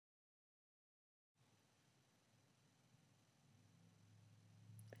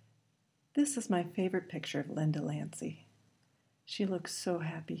This is my favorite picture of Linda Lancey. She looks so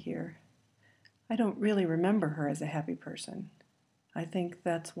happy here. I don't really remember her as a happy person. I think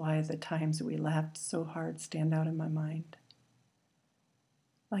that's why the times we laughed so hard stand out in my mind.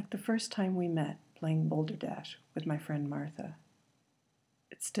 Like the first time we met playing Boulder Dash with my friend Martha.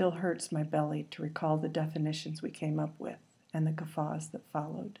 It still hurts my belly to recall the definitions we came up with and the guffaws that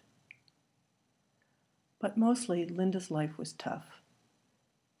followed. But mostly, Linda's life was tough.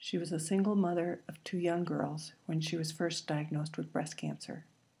 She was a single mother of 2 young girls when she was first diagnosed with breast cancer.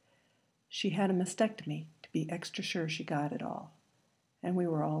 She had a mastectomy to be extra sure she got it all, and we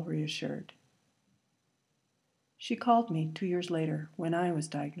were all reassured. She called me 2 years later when I was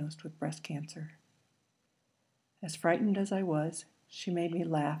diagnosed with breast cancer. As frightened as I was, she made me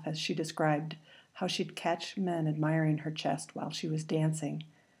laugh as she described how she'd catch men admiring her chest while she was dancing,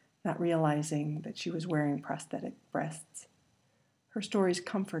 not realizing that she was wearing prosthetic breasts. Her stories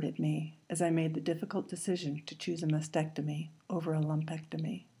comforted me as I made the difficult decision to choose a mastectomy over a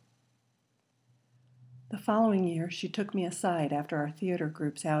lumpectomy. The following year, she took me aside after our theater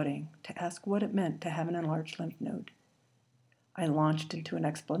group's outing to ask what it meant to have an enlarged lymph node. I launched into an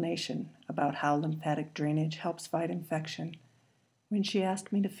explanation about how lymphatic drainage helps fight infection when she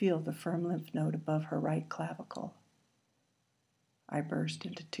asked me to feel the firm lymph node above her right clavicle. I burst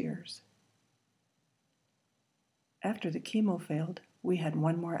into tears. After the chemo failed, we had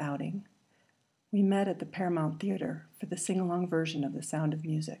one more outing. We met at the Paramount Theater for the sing-along version of The Sound of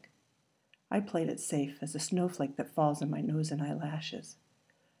Music. I played it safe as a snowflake that falls in my nose and eyelashes.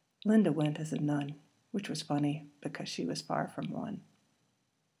 Linda went as a nun, which was funny because she was far from one.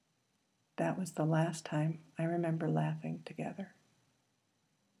 That was the last time I remember laughing together.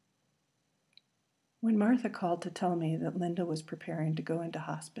 When Martha called to tell me that Linda was preparing to go into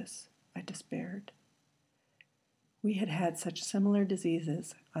hospice, I despaired. We had had such similar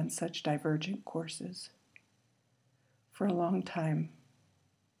diseases on such divergent courses. For a long time,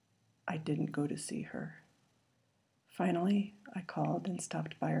 I didn't go to see her. Finally, I called and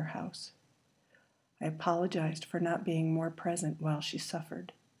stopped by her house. I apologized for not being more present while she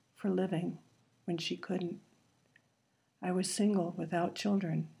suffered, for living when she couldn't. I was single without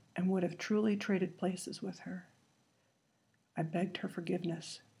children and would have truly traded places with her. I begged her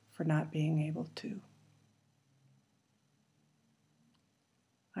forgiveness for not being able to.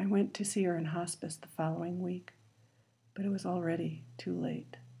 I went to see her in hospice the following week, but it was already too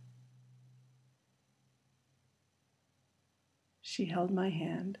late. She held my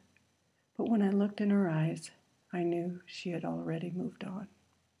hand, but when I looked in her eyes, I knew she had already moved on.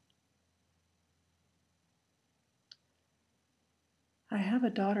 I have a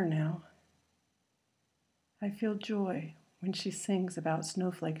daughter now. I feel joy when she sings about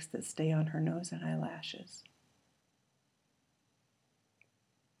snowflakes that stay on her nose and eyelashes.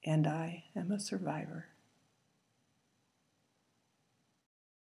 And I am a survivor.